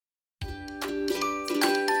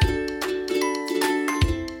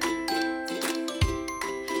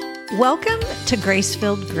Welcome to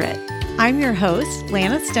Grace-Filled Grit. I'm your host,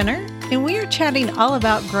 Lana Stenner, and we are chatting all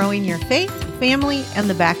about growing your faith, family, and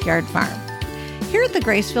the backyard farm. Here at the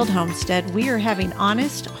Grace-Filled Homestead, we are having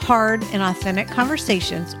honest, hard, and authentic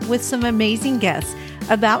conversations with some amazing guests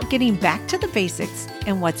about getting back to the basics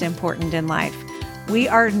and what's important in life. We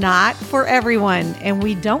are not for everyone, and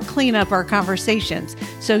we don't clean up our conversations,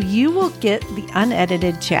 so you will get the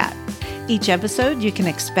unedited chat. Each episode, you can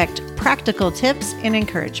expect practical tips and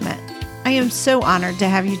encouragement. I am so honored to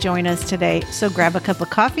have you join us today, so grab a cup of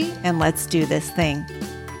coffee and let's do this thing.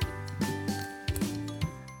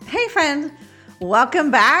 Hey friend, welcome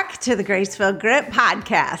back to the Grace-Filled Grit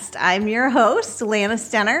podcast. I'm your host, Lana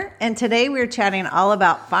Stenner, and today we're chatting all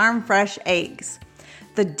about farm fresh eggs,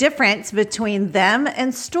 the difference between them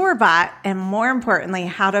and store-bought, and more importantly,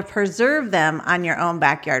 how to preserve them on your own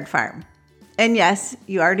backyard farm. And yes,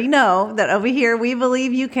 you already know that over here, we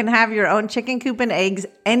believe you can have your own chicken coop and eggs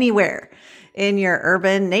anywhere in your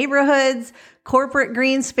urban neighborhoods, corporate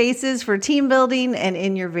green spaces for team building, and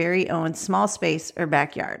in your very own small space or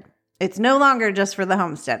backyard. It's no longer just for the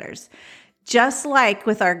homesteaders. Just like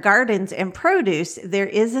with our gardens and produce, there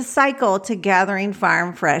is a cycle to gathering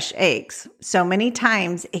farm fresh eggs. So many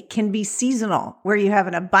times it can be seasonal, where you have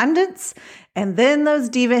an abundance, and then those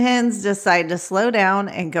diva hens decide to slow down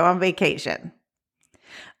and go on vacation.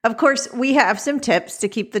 Of course, we have some tips to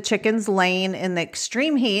keep the chickens laying in the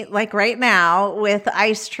extreme heat, like right now, with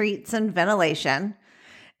ice treats and ventilation.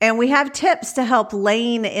 And we have tips to help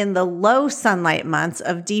laying in the low sunlight months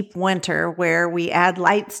of deep winter, where we add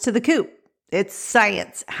lights to the coop. It's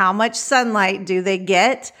science. How much sunlight do they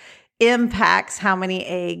get impacts how many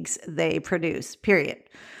eggs they produce, period.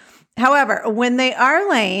 However, when they are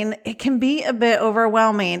laying, it can be a bit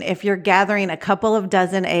overwhelming if you're gathering a couple of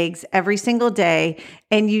dozen eggs every single day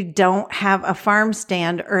and you don't have a farm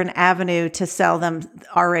stand or an avenue to sell them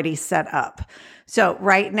already set up. So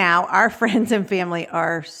right now, our friends and family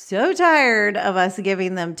are so tired of us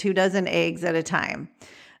giving them 24 eggs at a time.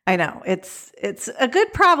 I know it's a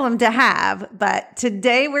good problem to have, but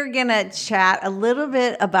today we're going to chat a little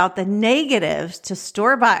bit about the negatives to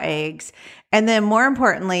store-bought eggs, and then more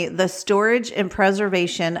importantly, the storage and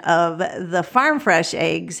preservation of the farm fresh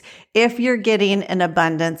eggs if you're getting an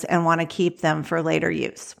abundance and want to keep them for later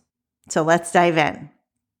use. So let's dive in.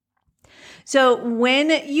 So when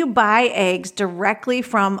you buy eggs directly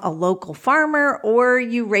from a local farmer or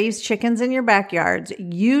you raise chickens in your backyards,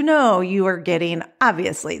 you know you are getting,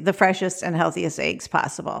 obviously, the freshest and healthiest eggs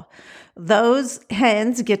possible. Those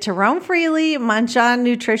hens get to roam freely, munch on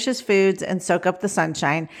nutritious foods, and soak up the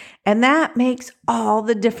sunshine. And that makes all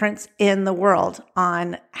the difference in the world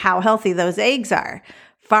on how healthy those eggs are.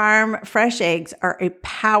 Farm fresh eggs are a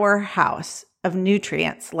powerhouse of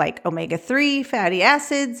nutrients like omega-3 fatty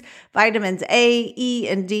acids, vitamins A, E,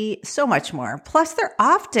 and D, so much more. Plus, they're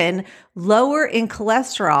often lower in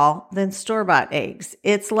cholesterol than store-bought eggs.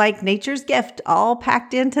 It's like nature's gift all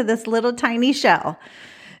packed into this little tiny shell.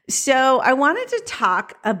 So I wanted to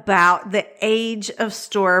talk about the age of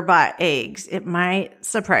store-bought eggs. It might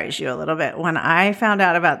surprise you a little bit. When I found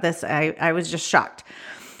out about this, I was just shocked.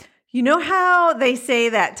 You know how they say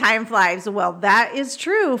that time flies? Well, that is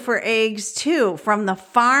true for eggs too. From the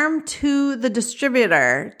farm to the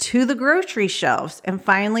distributor, to the grocery shelves, and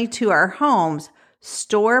finally to our homes,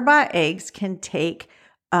 store-bought eggs can take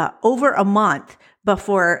over a month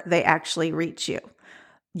before they actually reach you.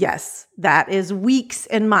 Yes, that is weeks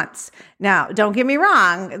and months. Now, don't get me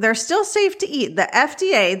wrong, they're still safe to eat. The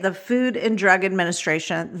FDA, the Food and Drug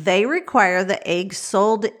Administration, they require the eggs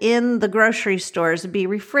sold in the grocery stores be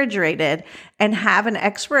refrigerated and have an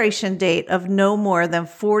expiration date of no more than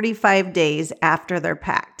 45 days after they're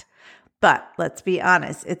packed. But let's be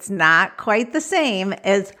honest, it's not quite the same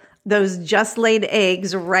as those just laid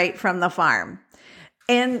eggs right from the farm.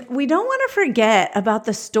 And we don't want to forget about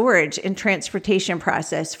the storage and transportation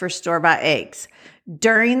process for store-bought eggs.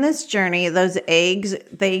 During this journey, those eggs,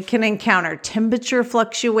 they can encounter temperature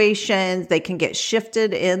fluctuations, they can get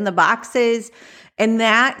shifted in the boxes, and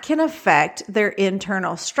that can affect their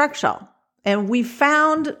internal structure. And we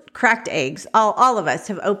found cracked eggs. All of us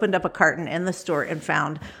have opened up a carton in the store and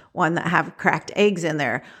found one that have cracked eggs in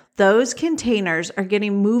there. Those containers are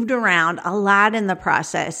getting moved around a lot in the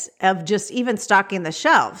process of just even stocking the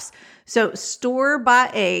shelves. So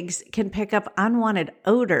store-bought eggs can pick up unwanted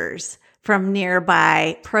odors from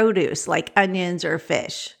nearby produce like onions or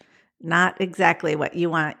fish. Not exactly what you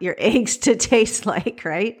want your eggs to taste like,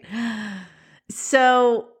 right?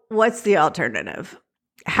 So what's the alternative?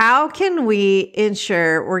 How can we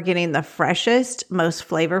ensure we're getting the freshest, most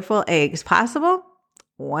flavorful eggs possible?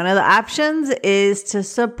 One of the options is to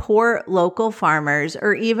support local farmers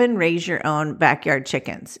or even raise your own backyard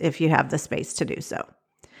chickens if you have the space to do so.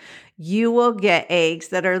 You will get eggs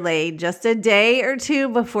that are laid just a day or two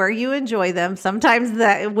before you enjoy them. Sometimes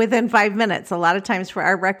within 5 minutes. A lot of times for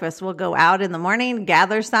our breakfast, we'll go out in the morning,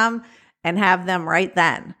 gather some, and have them right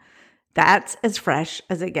then. That's as fresh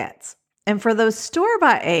as it gets. And for those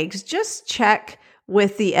store-bought eggs, just check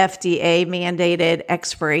with the FDA mandated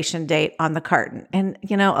expiration date on the carton. And,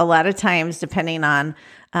 a lot of times, depending on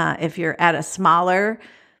if you're at a smaller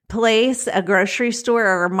place, a grocery store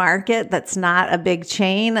or a market that's not a big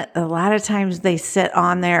chain, a lot of times they sit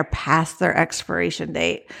on there past their expiration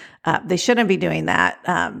date. They shouldn't be doing that,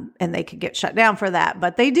 and they could get shut down for that,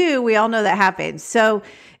 but they do. We all know that happens. So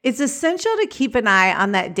it's essential to keep an eye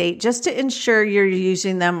on that date just to ensure you're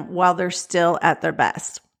using them while they're still at their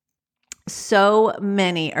best. So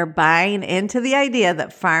many are buying into the idea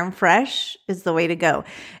that farm fresh is the way to go.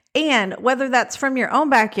 And whether that's from your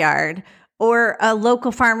own backyard or a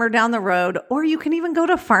local farmer down the road, or you can even go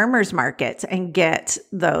to farmers markets and get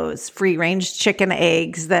those free range chicken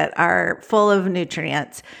eggs that are full of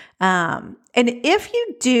nutrients. And if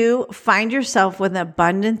you do find yourself with an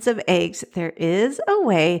abundance of eggs, there is a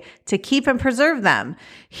way to keep and preserve them.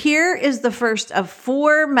 Here is the first of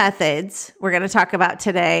 4 methods we're going to talk about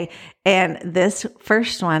today. And this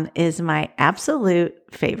first one is my absolute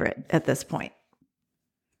favorite at this point.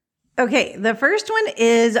 Okay, the first one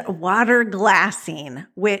is water glassing,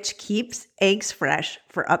 which keeps eggs fresh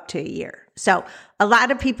for up to a year. So a lot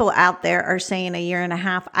of people out there are saying 1.5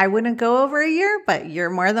 years. I wouldn't go over a year, but you're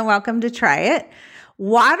more than welcome to try it.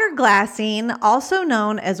 Water glassing, also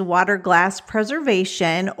known as water glass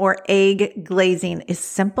preservation or egg glazing, is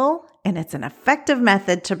simple and it's an effective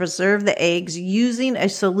method to preserve the eggs using a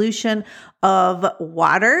solution of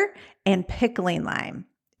water and pickling lime.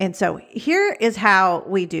 And so here is how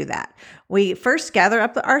we do that. We first gather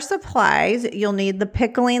up our supplies. You'll need the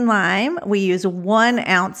pickling lime. We use 1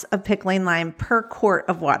 ounce of pickling lime per quart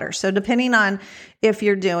of water. So depending on if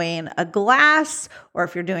you're doing a glass or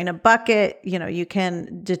if you're doing a bucket, you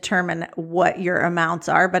can determine what your amounts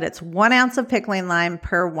are, but it's 1 ounce of pickling lime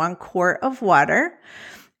per 1 quart of water.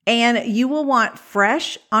 And you will want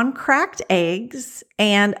fresh, uncracked eggs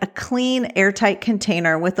and a clean, airtight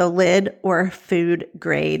container with a lid or food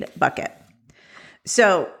grade bucket.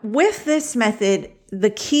 So with this method, the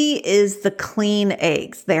key is the clean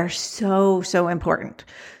eggs. They're so important.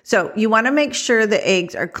 So you want to make sure the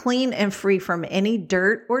eggs are clean and free from any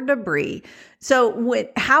dirt or debris. So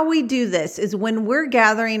how we do this is when we're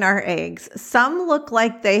gathering our eggs, some look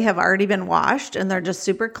like they have already been washed and they're just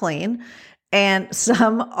super clean. And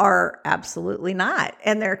some are absolutely not.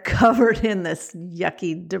 And they're covered in this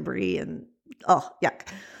yucky debris and, yuck.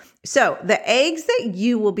 So the eggs that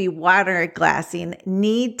you will be water glassing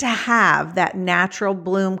need to have that natural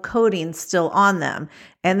bloom coating still on them.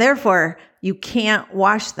 And therefore, you can't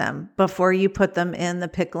wash them before you put them in the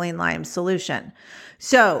pickling lime solution.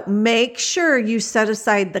 So make sure you set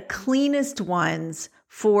aside the cleanest ones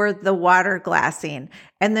for the water glassing.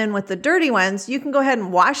 And then with the dirty ones, you can go ahead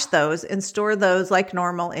and wash those and store those like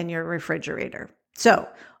normal in your refrigerator. So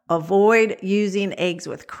avoid using eggs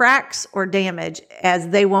with cracks or damage as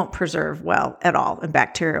they won't preserve well at all and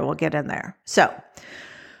bacteria will get in there. So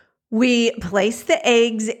we place the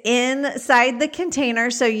eggs inside the container.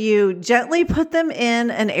 So you gently put them in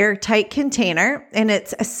an airtight container, and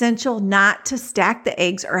it's essential not to stack the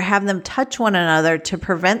eggs or have them touch one another to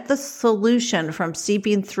prevent the solution from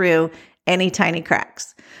seeping through any tiny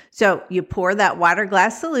cracks. So you pour that water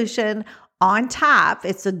glass solution on top.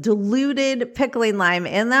 It's a diluted pickling lime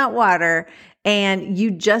in that water, and you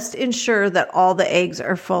just ensure that all the eggs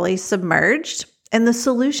are fully submerged. And the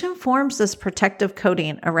solution forms this protective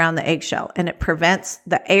coating around the eggshell, and it prevents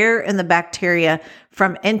the air and the bacteria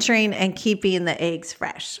from entering and keeping the eggs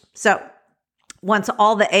fresh. So once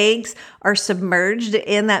all the eggs are submerged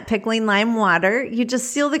in that pickling lime water, you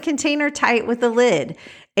just seal the container tight with a lid.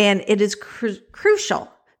 And it is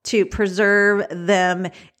crucial to preserve them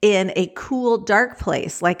in a cool, dark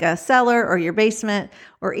place like a cellar or your basement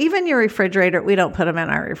or even your refrigerator. We don't put them in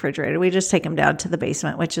our refrigerator. We just take them down to the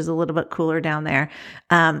basement, which is a little bit cooler down there.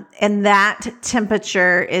 And that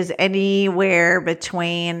temperature is anywhere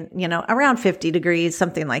between, around 50 degrees,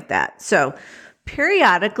 something like that. So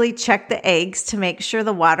periodically check the eggs to make sure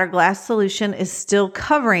the water glass solution is still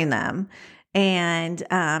covering them, and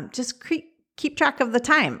just keep track of the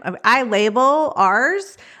time. I label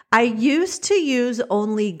ours. I used to use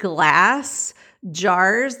only glass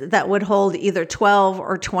jars that would hold either 12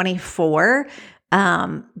 or 24.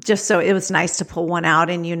 just so it was nice to pull one out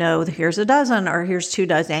and here's a dozen or here's 2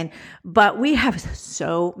 dozen. But we have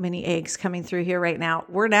so many eggs coming through here right now.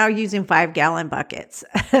 We're now using 5-gallon buckets.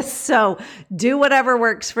 So do whatever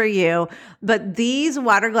works for you. But these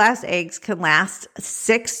water glass eggs can last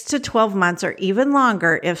 6 to 12 months or even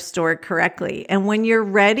longer if stored correctly. And when you're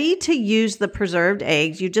ready to use the preserved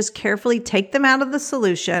eggs, you just carefully take them out of the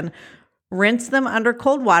solution, rinse them under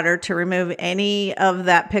cold water to remove any of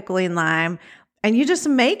that pickling lime, and you just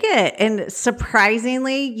make it. And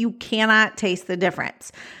surprisingly, you cannot taste the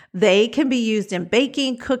difference. They can be used in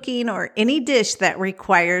baking, cooking, or any dish that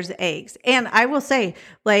requires eggs. And I will say,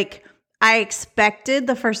 I expected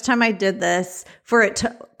the first time I did this for it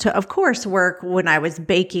to of course work when I was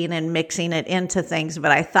baking and mixing it into things,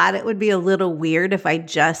 but I thought it would be a little weird if I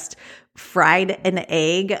just fried an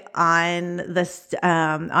egg on the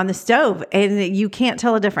stove, and you can't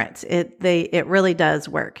tell a difference. It really does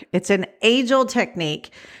work. It's an age-old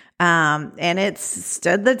technique, and it's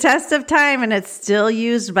stood the test of time, and it's still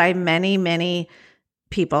used by many, many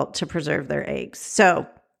people to preserve their eggs. So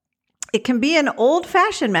it can be an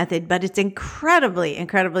old-fashioned method, but it's incredibly,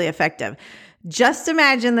 incredibly effective. Just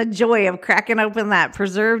imagine the joy of cracking open that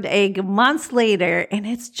preserved egg months later, and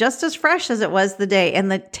it's just as fresh as it was the day,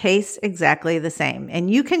 and the taste exactly the same.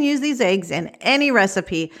 And you can use these eggs in any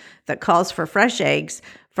recipe that calls for fresh eggs,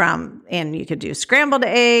 and you could do scrambled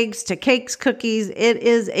eggs to cakes, cookies. It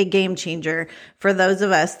is a game changer for those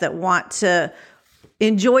of us that want to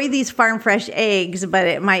enjoy these farm fresh eggs, but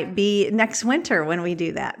it might be next winter when we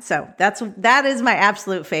do that. So that is my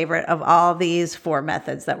absolute favorite of all these 4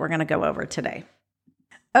 methods that we're going to go over today.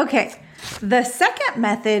 Okay. The second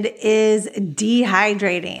method is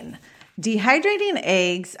dehydrating. Dehydrating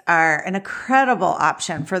eggs are an incredible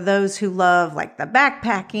option for those who love the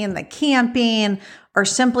backpacking, the camping, or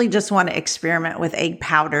simply just want to experiment with egg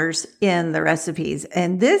powders in the recipes.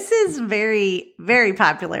 And this is very, very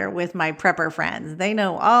popular with my prepper friends. They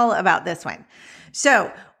know all about this one. So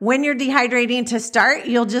when you're dehydrating to start,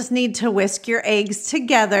 you'll just need to whisk your eggs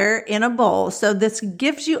together in a bowl. So this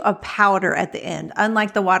gives you a powder at the end,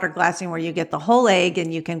 unlike the water glassing where you get the whole egg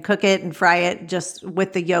and you can cook it and fry it just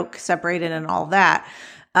with the yolk separated and all that.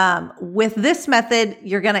 With this method,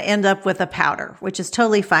 you're going to end up with a powder, which is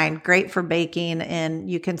totally fine. Great for baking, and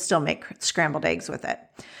you can still make scrambled eggs with it.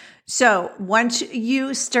 So once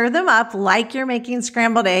you stir them up like you're making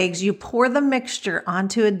scrambled eggs, you pour the mixture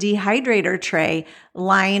onto a dehydrator tray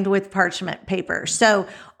lined with parchment paper. So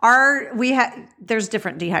there's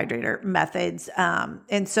different dehydrator methods.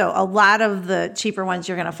 And so a lot of the cheaper ones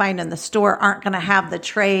you're going to find in the store aren't going to have the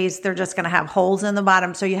trays. They're just going to have holes in the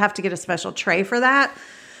bottom. So you have to get a special tray for that.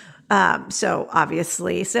 So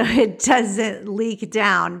it doesn't leak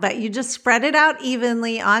down, but you just spread it out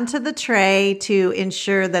evenly onto the tray to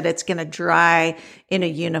ensure that it's going to dry in a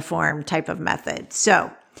uniform type of method. So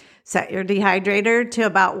set your dehydrator to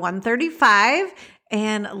about 135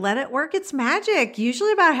 and let it work its magic,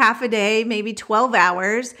 usually about half a day, maybe 12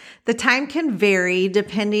 hours. The time can vary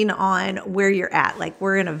depending on where you're at.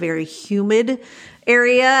 We're in a very humid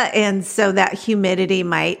area, and so that humidity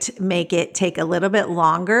might make it take a little bit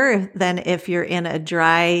longer than if you're in a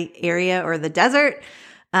dry area or the desert.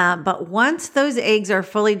 But once those eggs are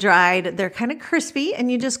fully dried, they're kind of crispy, and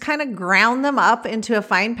you just kind of ground them up into a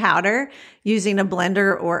fine powder using a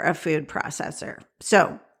blender or a food processor.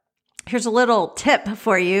 So here's a little tip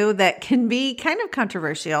for you that can be kind of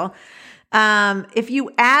controversial.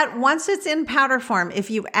 Once it's in powder form, if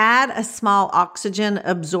you add a small oxygen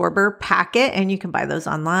absorber packet, and you can buy those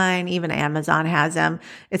online, even Amazon has them.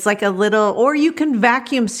 It's or you can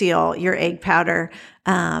vacuum seal your egg powder,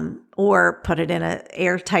 or put it in an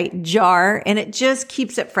airtight jar, and it just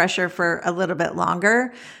keeps it fresher for a little bit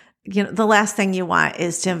longer. The last thing you want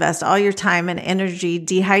is to invest all your time and energy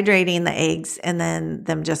dehydrating the eggs and then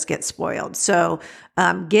them just get spoiled. So,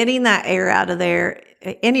 getting that air out of there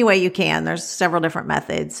any way you can, there's several different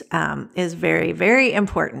methods, is very, very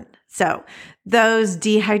important. So those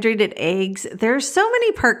dehydrated eggs, there's so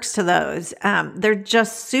many perks to those. They're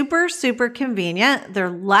just super, super convenient. They're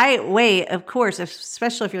lightweight, of course,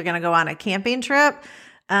 especially if you're going to go on a camping trip.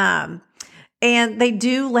 And they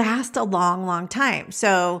do last a long, long time.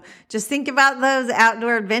 So just think about those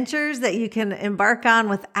outdoor adventures that you can embark on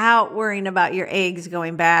without worrying about your eggs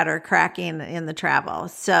going bad or cracking in the travel.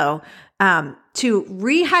 So to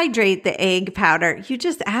rehydrate the egg powder, you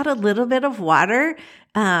just add a little bit of water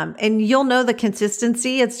And you'll know the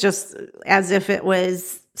consistency. It's just as if it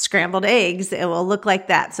was scrambled eggs. It will look like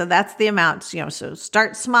that. So that's the amount, so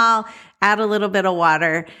start small, add a little bit of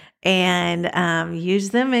water, and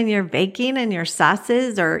use them in your baking and your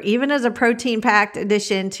sauces, or even as a protein packed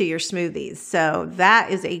addition to your smoothies. So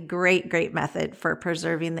that is a great, great method for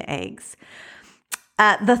preserving the eggs.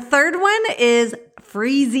 The third one is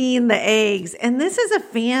freezing the eggs. And this is a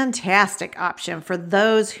fantastic option for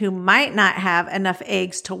those who might not have enough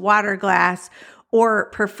eggs to water glass or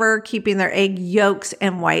prefer keeping their egg yolks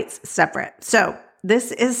and whites separate. So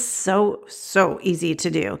this is so easy to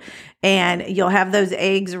do. And you'll have those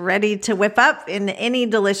eggs ready to whip up in any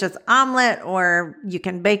delicious omelet, or you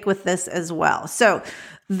can bake with this as well. So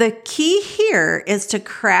the key here is to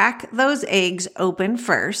crack those eggs open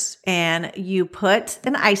first, and you put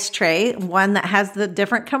an ice tray, one that has the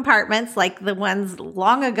different compartments like the ones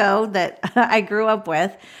long ago that I grew up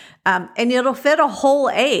with, and it'll fit a whole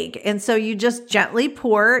egg. And so you just gently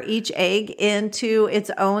pour each egg into its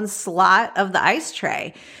own slot of the ice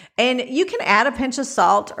tray. And you can add a pinch of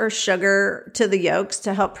salt or sugar to the yolks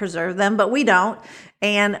to help preserve them, but we don't.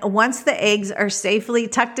 And once the eggs are safely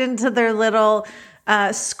tucked into their little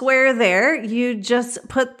square there, you just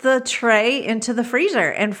put the tray into the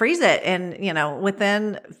freezer and freeze it. And,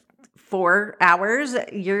 within 4 hours,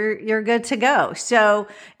 you're good to go. So,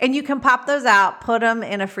 and you can pop those out, put them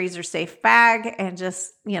in a freezer safe bag, and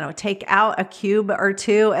just, take out a cube or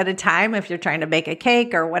two at a time if you're trying to bake a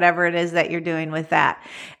cake or whatever it is that you're doing with that.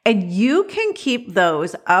 And you can keep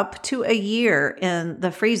those up to a year in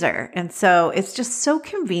the freezer. And so it's just so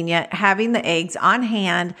convenient having the eggs on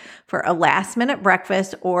hand for a last minute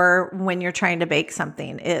breakfast or when you're trying to bake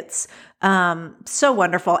something. It's so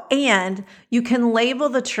wonderful. And you can label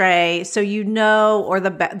the tray so or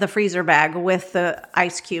the freezer bag with the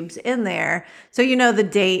ice cubes in there, so you know the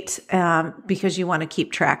date, because you want to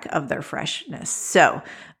keep track of their freshness. So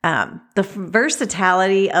the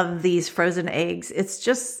versatility of these frozen eggs,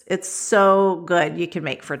 it's so good. You can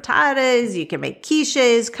make frittatas, you can make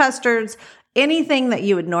quiches, custards, anything that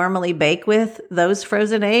you would normally bake with. Those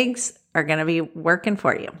frozen eggs are going to be working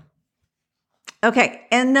for you. Okay,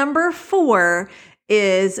 and number 4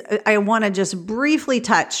 is I want to just briefly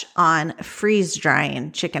touch on freeze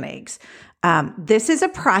drying chicken eggs. This is a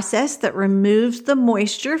process that removes the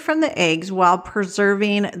moisture from the eggs while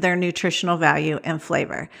preserving their nutritional value and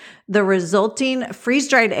flavor. The resulting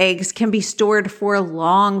freeze-dried eggs can be stored for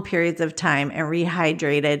long periods of time and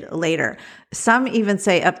rehydrated later. Some even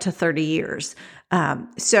say up to 30 years.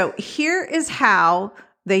 So here is how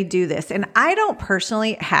they do this. And I don't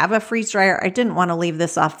personally have a freeze dryer. I didn't want to leave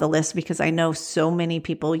this off the list because I know so many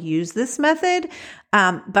people use this method.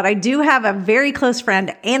 But I do have a very close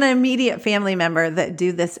friend and an immediate family member that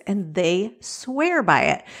do this, and they swear by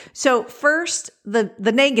it. So first, the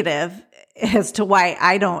negative as to why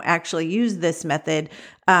I don't actually use this method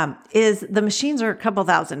is the machines are a couple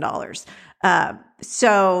 $1,000s.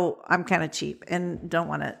 So I'm kind of cheap and don't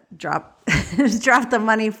want to drop the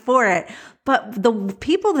money for it. But the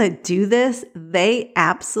people that do this, they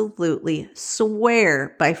absolutely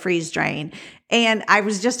swear by freeze drying. And I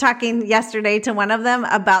was just talking yesterday to one of them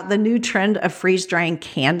about the new trend of freeze drying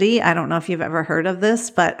candy. I don't know if you've ever heard of this,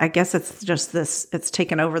 but I guess it's just this, it's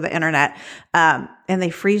taken over the internet. And they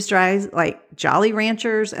freeze dry like Jolly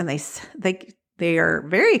Ranchers, and they are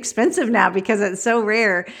very expensive now because it's so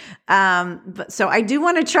rare. But so I do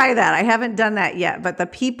want to try that. I haven't done that yet, but the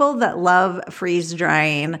people that love freeze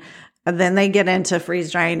drying, then they get into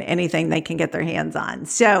freeze drying anything they can get their hands on.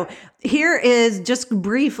 So here is just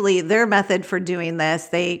briefly their method for doing this.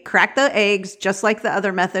 They crack the eggs just like the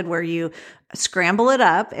other method where you scramble it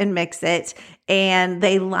up and mix it, and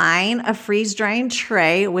they line a freeze drying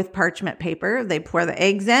tray with parchment paper. They pour the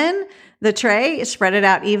eggs in the tray, spread it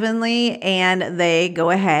out evenly, and they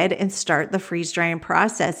go ahead and start the freeze drying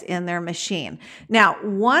process in their machine. Now,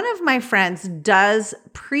 one of my friends does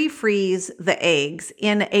pre-freeze the eggs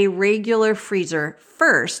in a regular freezer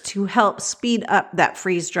first to help speed up that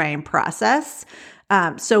freeze drying process.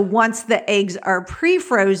 So once the eggs are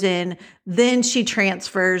pre-frozen, then she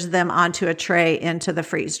transfers them onto a tray into the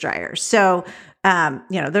freeze dryer. So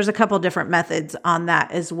there's a couple different methods on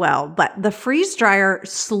that as well, but the freeze dryer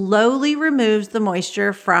slowly removes the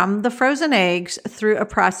moisture from the frozen eggs through a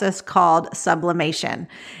process called sublimation.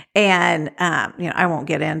 And, I won't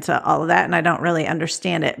get into all of that, and I don't really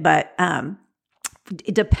understand it, but,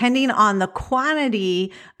 depending on the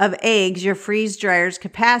quantity of eggs, your freeze dryer's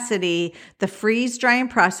capacity, the freeze drying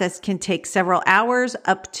process can take several hours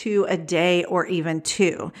up to a day or even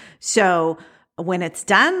 2. So, When it's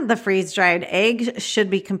done, the freeze-dried eggs should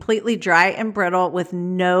be completely dry and brittle with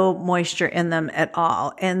no moisture in them at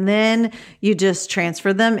all. And then you just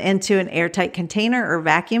transfer them into an airtight container or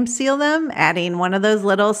vacuum seal them, adding one of those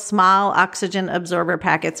little small oxygen absorber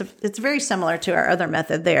packets. It's very similar to our other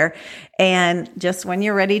method there. And just when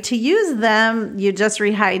you're ready to use them, you just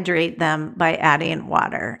rehydrate them by adding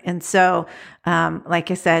water. And so,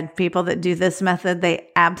 like I said, people that do this method, they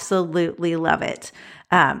absolutely love it.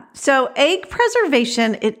 So egg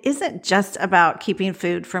preservation, it isn't just about keeping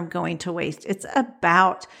food from going to waste. It's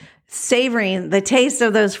about savoring the taste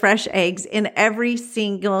of those fresh eggs in every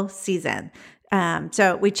single season.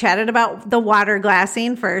 So we chatted about the water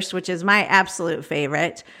glassing first, which is my absolute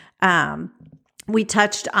favorite. We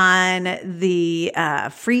touched on the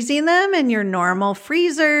freezing them in your normal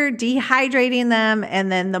freezer, dehydrating them,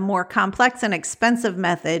 and then the more complex and expensive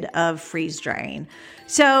method of freeze drying.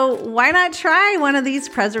 So why not try one of these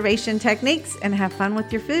preservation techniques and have fun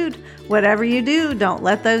with your food? Whatever you do, don't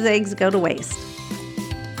let those eggs go to waste.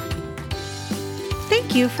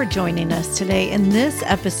 Thank you for joining us today in this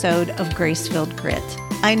episode of Grace-Filled Grit.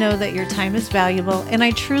 I know that your time is valuable, and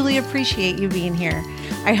I truly appreciate you being here.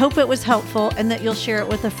 I hope it was helpful and that you'll share it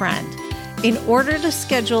with a friend. In order to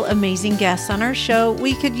schedule amazing guests on our show,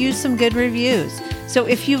 we could use some good reviews. So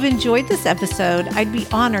if you've enjoyed this episode, I'd be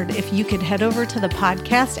honored if you could head over to the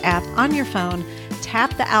podcast app on your phone,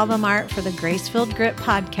 tap the album art for the Grace-Filled Grit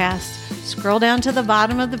podcast, scroll down to the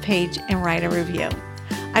bottom of the page, and write a review.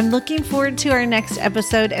 I'm looking forward to our next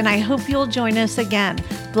episode, and I hope you'll join us again.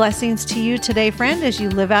 Blessings to you today, friend, as you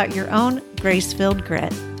live out your own grace-filled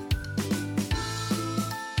grit.